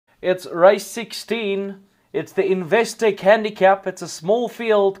It's race 16. It's the Investec Handicap. It's a small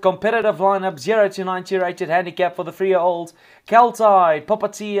field, competitive lineup, 0 to 90 rated handicap for the 3-year-olds. Keltide,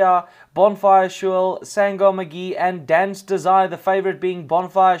 Papatia, Bonfire Shul, Sangor McGee, and Dance Desire. The favourite being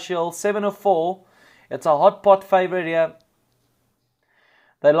Bonfire Shul, 7 of 4. It's a hot pot favourite here.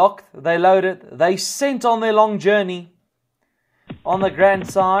 They locked, they loaded, they sent on their long journey. On the grand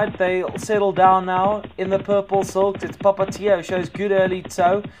side, they settle down now in the purple silks. It's Papatia who shows good early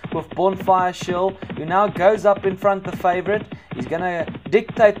toe with Bonfire Shill, who now goes up in front the favourite. He's going to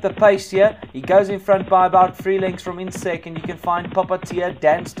dictate the pace here. He goes in front by about 3 lengths from in second. You can find Papatia.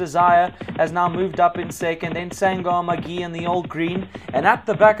 Dance Desire has now moved up in second. Then Sangor McGee in the all green. And at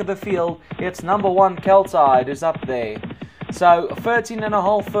the back of the field, it's number 1 Keltide who's up there. So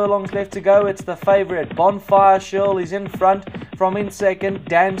 13.5 furlongs left to go. It's the favourite Bonfire Shill is in front. From in second,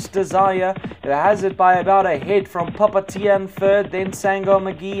 Dance Desire, who has it by about a head from Papatia in third. Then Sangor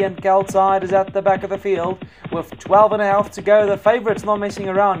McGee and Keltide is at the back of the field with 12.5 to go. The favourite's not messing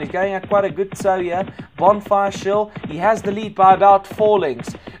around. He's going at quite a good toe here. Bonfire Shill, he has the lead by about 4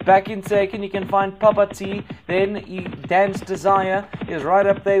 lengths. Back in second, you can find Papatia. Then Dance Desire is right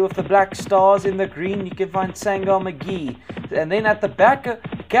up there with the black stars in the green. You can find Sangor McGee. And then at the back,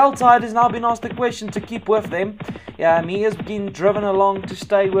 Keltide has now been asked the question to keep with them. He has been driven along to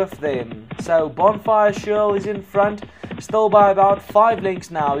stay with them. So Bonfire Shirl is in front, still by about 5 lengths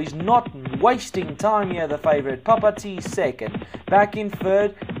now. He's not wasting time here, the favourite. Papatia second. Back in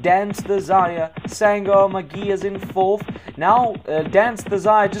third, Dance Desire. Sangor McGee is in fourth. Now Dance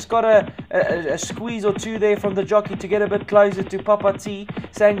Desire just got a squeeze or two there from the jockey to get a bit closer to Papatia.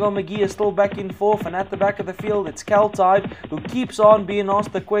 Sangor McGee is still back in fourth, and at the back of the field it's Keltide who keeps on being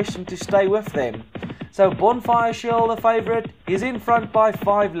asked the question to stay with them. So Bonfire Shell, the favourite, is in front by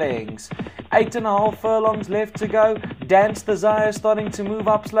 5 lengths. 8.5 furlongs left to go. Dance Desire starting to move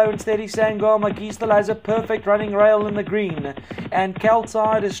up slow and steady. Sangor McGee still has a perfect running rail in the green. And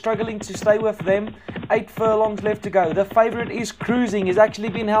Keltide is struggling to stay with them. 8 furlongs left to go. The favourite is cruising. He's actually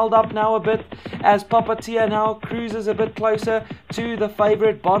been held up now a bit as Papatia now cruises a bit closer to the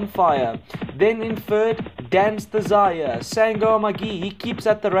favourite Bonfire. Then in third, Dance Desire. Sangor McGee, he keeps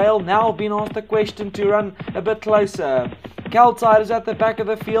at the rail, now been asked the question to run a bit closer. Keltide is at the back of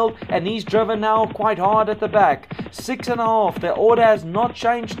the field and he's driven now quite hard at the back. 6.5. The order has not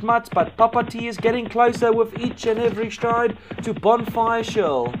changed much, but Papatia is getting closer with each and every stride to Bonfire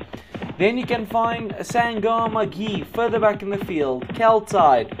Shell. Then you can find Sangor McGee further back in the field.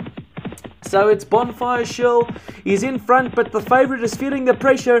 Keltide. So it's Bonfire Shell. He's in front, but the favourite is feeling the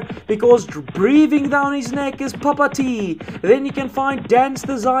pressure because breathing down his neck is Papatia. Then you can find Dance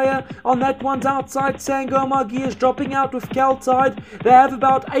Desire. On that one's outside. Sangor McGee is dropping out with Keltide. They have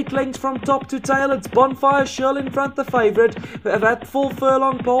about 8 lengths from top to tail. It's Bonfire Shell in front, the favourite. At 4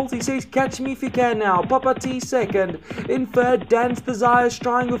 furlong poles, he says, catch me if you can now. Papatia second. In third, Dance Desire is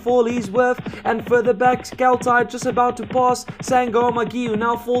trying with all he's worth. And further back, Keltide just about to pass Sangor McGee, who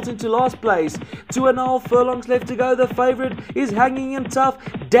now falls into last place. 2.5 furlongs left to go. The favourite is hanging in tough.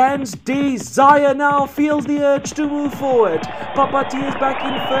 Dance Desire now feels the urge to move forward. Papatia is back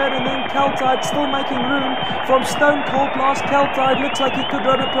in third, and then Keltide still making room from Stone Cold Blast. Keltide looks like he could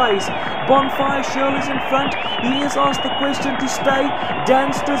run a place. Bonfire Shirl is in front. He is asked the question to stay.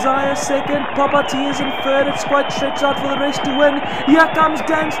 Dance Desire second. Papatia is in third. It's quite stretched out for the rest to win. Here comes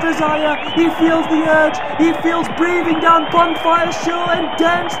Dance Desire. He feels the urge. He feels breathing down Bonfire Shirl, and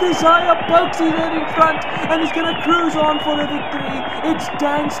Dance Desire pokes his head in front and he's going to cruise on for the victory. It's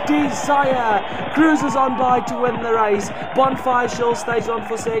Dance Desire cruises on by to win the race. Bonfire Shell stays on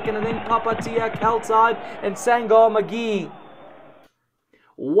for second, and then Papatia, Keltide and Sangor McGee.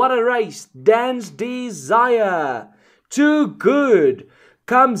 What a race. Dance Desire, too good,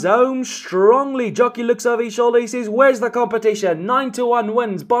 comes home strongly. Jockey looks over his shoulder. He says, where's the competition? 9-1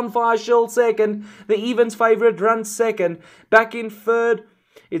 wins. Bonfire Shell second. The evens favourite runs second. Back in third,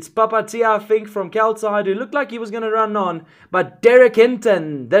 it's Papatia, I think, from Keltide, who looked like he was going to run on. But Derek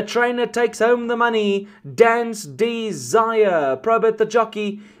Hinton, the trainer, takes home the money. Dance Desire, Probert the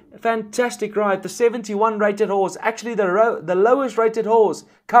jockey, fantastic ride. The 71 rated horse, actually the lowest rated horse,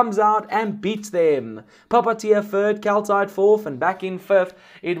 comes out and beats them. Papatia third, Keltide fourth, and back in fifth,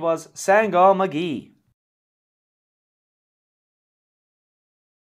 it was Sangor McGee.